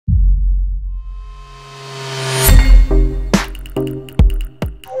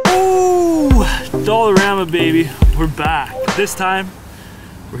Dollarama, baby. We're back. This time,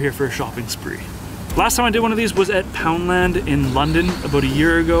 we're here for a shopping spree. Last time I did one of these was at Poundland in London about a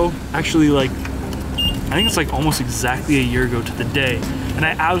year ago. Actually, like, I think it's like almost exactly a year ago to the day. And I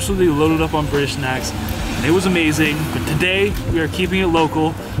absolutely loaded up on British snacks, and it was amazing. But today, we are keeping it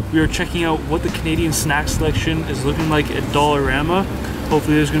local. We are checking out what the Canadian snack selection is looking like at Dollarama.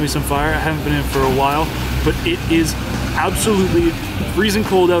 Hopefully there's gonna be some fire. I haven't been in for a while, but it is absolutely freezing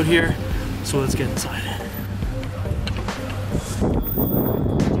cold out here. So let's get inside.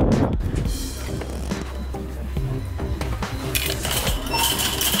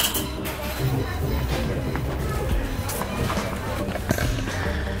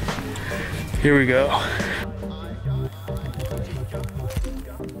 Here we go.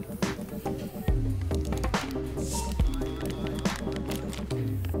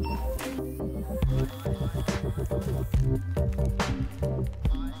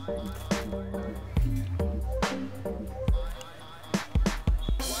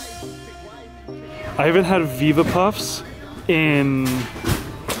 I haven't had Viva Puffs in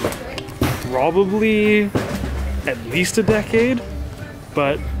probably at least a decade,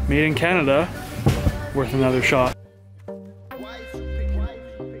 but made in Canada, worth another shot.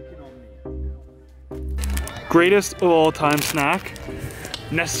 Greatest of all time snack.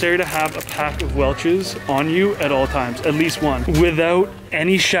 Necessary to have a pack of Welch's on you at all times, at least one. Without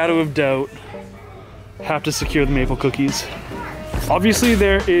any shadow of doubt, have to secure the maple cookies. Obviously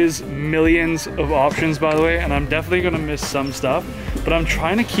there is millions of options, by the way, and I'm definitely gonna miss some stuff, but I'm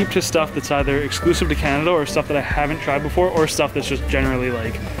trying to keep to stuff that's either exclusive to Canada or stuff that I haven't tried before, or stuff that's just generally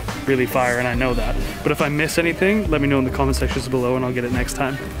like really fire, and I know that. But if I miss anything, let me know in the comment sections below and I'll get it next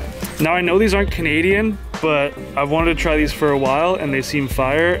time. Now I know these aren't Canadian, but I've wanted to try these for a while and they seem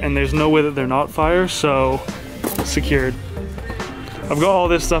fire, and there's no way that they're not fire, so secured. I've got all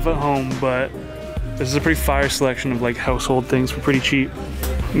this stuff at home, but this is a pretty fire selection of like household things for pretty cheap.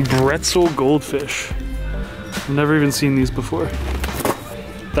 Bretzel goldfish. I've never even seen these before.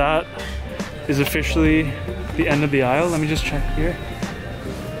 That is officially the end of the aisle. Let me just check here.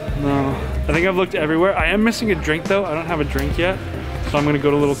 No, I think I've looked everywhere. I am missing a drink though. I don't have a drink yet. So I'm gonna go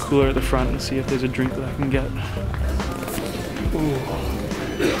to a little cooler at the front and see if there's a drink that I can get. Ooh.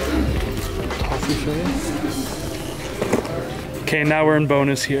 Toffee flavor. Okay, now we're in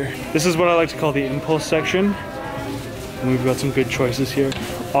bonus here. This is what I like to call the impulse section. And we've got some good choices here.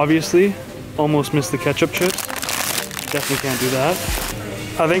 Obviously, almost missed the ketchup chips. Definitely can't do that.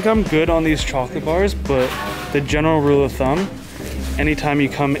 I think I'm good on these chocolate bars, but the general rule of thumb, anytime you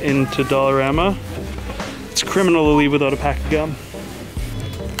come into Dollarama, it's criminal to leave without a pack of gum.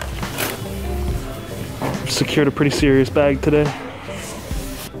 I've secured a pretty serious bag today.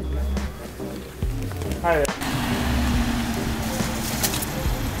 Hi there.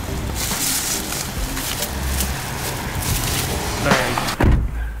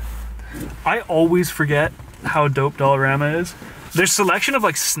 I always forget how dope Dollarama is. There's selection of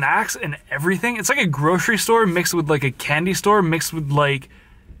like snacks and everything. It's like a grocery store mixed with like a candy store mixed with like,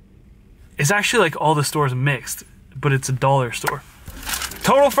 it's actually like all the stores mixed, but it's a dollar store.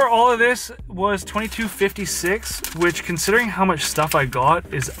 Total for all of this was $22.56, which considering how much stuff I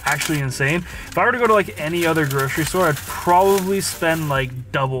got is actually insane. If I were to go to like any other grocery store, I'd probably spend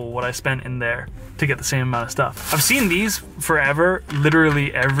like double what I spent in there to get the same amount of stuff. I've seen these forever,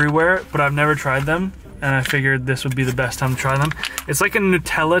 literally everywhere, but I've never tried them, and I figured this would be the best time to try them. It's like a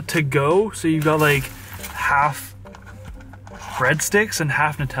Nutella to go, so you've got like half breadsticks and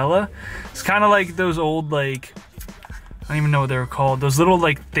half Nutella. It's kind of like those old like, I don't even know what they were called, those little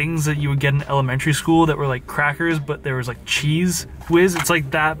like things that you would get in elementary school that were like crackers, but there was like cheese whiz. It's like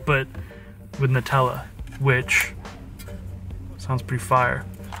that, but with Nutella, which sounds pretty fire.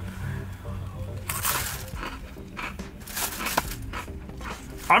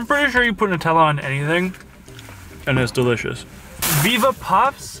 I'm pretty sure you put Nutella on anything and it's delicious. Viva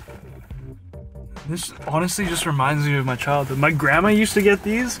Puffs. This honestly just reminds me of my childhood. My grandma used to get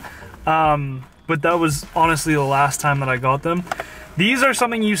these, but that was honestly the last time that I got them. These are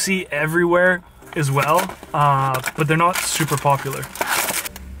something you see everywhere as well, but they're not super popular.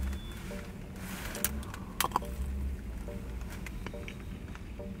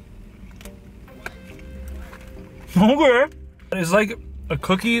 Okay. It's like a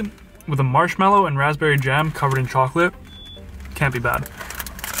cookie with a marshmallow and raspberry jam covered in chocolate. Can't be bad.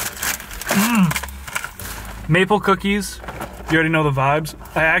 Maple cookies. You already know the vibes.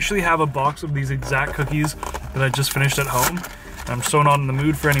 I actually have a box of these exact cookies that I just finished at home. And I'm so not in the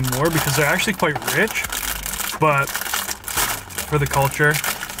mood for any more because they're actually quite rich. But for the culture,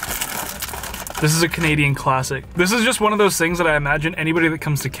 this is a Canadian classic. This is just one of those things that I imagine anybody that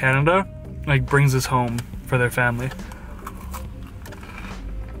comes to Canada like brings this home for their family.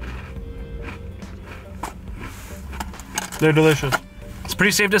 They're delicious. It's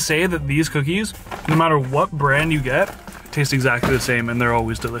pretty safe to say that these cookies, no matter what brand you get, taste exactly the same, and they're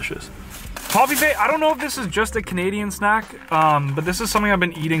always delicious. Toffee Bay, I don't know if this is just a Canadian snack, but this is something I've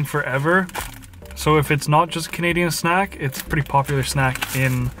been eating forever. So if it's not just a Canadian snack, it's a pretty popular snack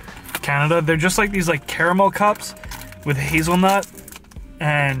in Canada. They're just like these like caramel cups with hazelnut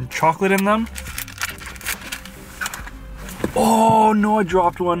and chocolate in them. Oh no, I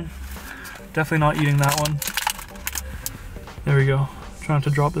dropped one. Definitely not eating that one. There we go. Try not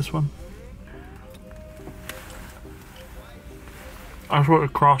to drop this one. That's what the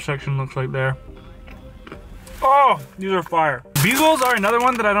cross section looks like there. Oh, these are fire. Beagles are another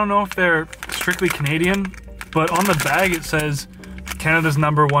one that I don't know if they're strictly Canadian, but on the bag it says Canada's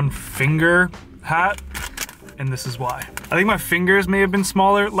 #1 finger hat, and this is why. I think my fingers may have been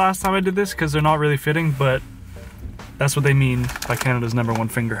smaller last time I did this because they're not really fitting, but that's what they mean by Canada's #1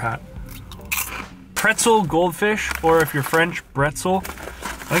 finger hat. Pretzel goldfish, or if you're French, bretzel.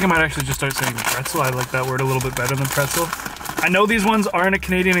 I think I might actually just start saying pretzel. I like that word a little bit better than pretzel. I know these ones aren't a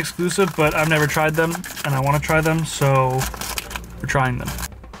Canadian exclusive, but I've never tried them and I want to try them, so we're trying them.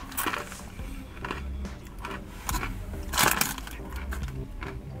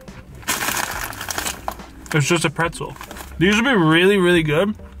 It's just a pretzel. These would be really, really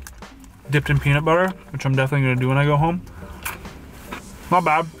good dipped in peanut butter, which I'm definitely gonna do when I go home. Not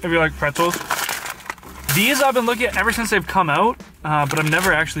bad if you like pretzels. These I've been looking at ever since they've come out, but I've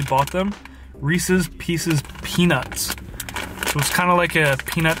never actually bought them. Reese's Pieces Peanuts. So it's kind of like a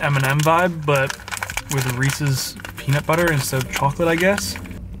peanut M&M vibe, but with Reese's peanut butter instead of chocolate, I guess.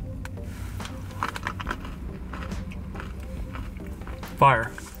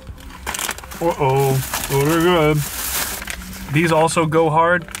 Fire. Uh-oh, oh, they're good. These also go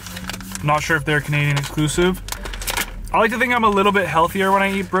hard. Not sure if they're Canadian exclusive. I like to think I'm a little bit healthier when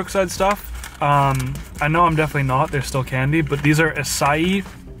I eat Brookside stuff. I know I'm definitely not, they're still candy, but these are acai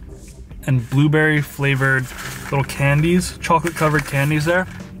and blueberry flavored little candies, chocolate covered candies there.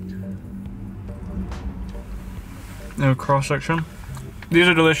 And a cross section. These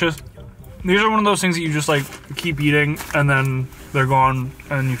are delicious. These are one of those things that you just like keep eating and then they're gone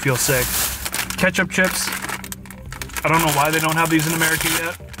and you feel sick. Ketchup chips. I don't know why they don't have these in America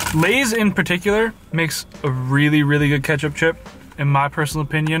yet. Lay's in particular makes a really, really good ketchup chip. In my personal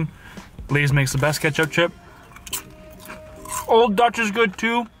opinion, Lay's makes the best ketchup chip. Old Dutch is good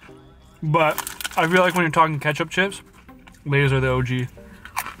too, but I feel like when you're talking ketchup chips, Lay's are the OG.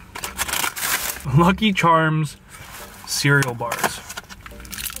 Lucky Charms cereal bars.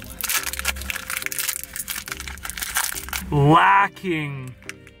 Lacking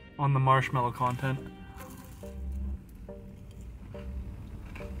on the marshmallow content.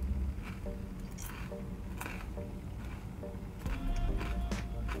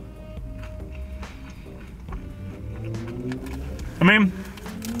 I mean,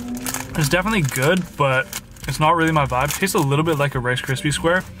 it's definitely good, but it's not really my vibe. It tastes a little bit like a Rice Krispie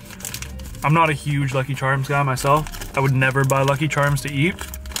square. I'm not a huge Lucky Charms guy myself. I would never buy Lucky Charms to eat.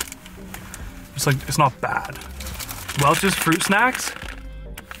 It's like, it's not bad. Welch's Fruit Snacks.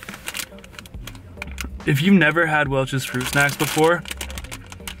 If you've never had Welch's Fruit Snacks before,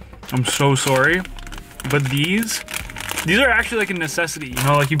 I'm so sorry. But these are actually like a necessity. You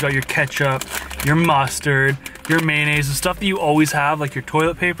know, like you've got your ketchup, your mustard, your mayonnaise, the stuff that you always have, like your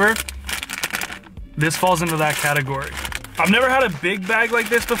toilet paper. This falls into that category. I've never had a big bag like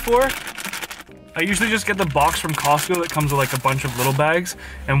this before. I usually just get the box from Costco that comes with like a bunch of little bags,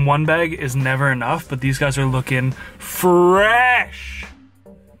 and one bag is never enough, but these guys are looking fresh.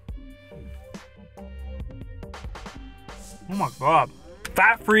 Oh my God.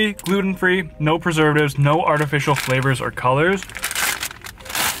 Fat-free, gluten-free, no preservatives, no artificial flavors or colors.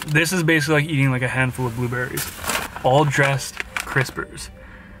 This is basically like eating like a handful of blueberries. All dressed crispers.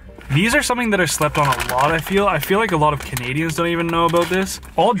 These are something that are slept on a lot, I feel. I feel like a lot of Canadians don't even know about this.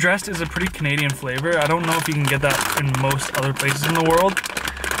 All dressed is a pretty Canadian flavor. I don't know if you can get that in most other places in the world,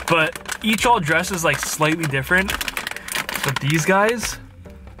 but each all dressed is like slightly different. But these guys,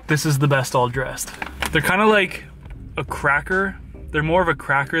 this is the best all dressed. They're kind of like a cracker. They're more of a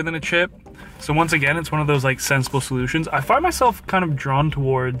cracker than a chip. So once again, it's one of those like sensible solutions. I find myself kind of drawn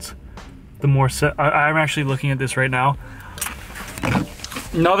towards the more I'm actually looking at this right now.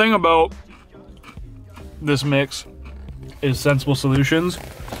 Nothing about this mix is sensible solutions,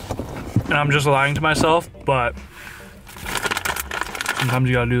 and I'm just lying to myself, but sometimes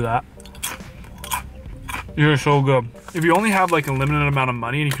you gotta do that. You're so good. If you only have like a limited amount of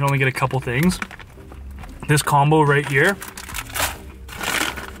money and you can only get a couple things, this combo right here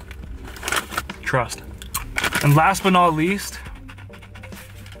trust. And last but not least,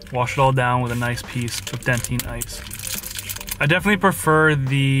 wash it all down with a nice piece of dentine ice. I definitely prefer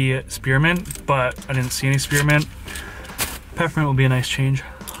the spearmint, but I didn't see any spearmint. Peppermint will be a nice change.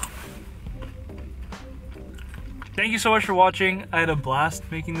 Thank you so much for watching. I had a blast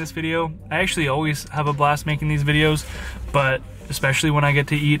making this video. I actually always have a blast making these videos, but especially when I get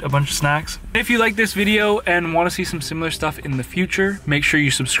to eat a bunch of snacks. If you like this video and want to see some similar stuff in the future, make sure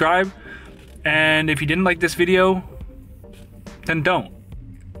you subscribe. And if you didn't like this video, then don't.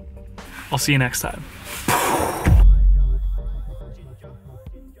 I'll see you next time.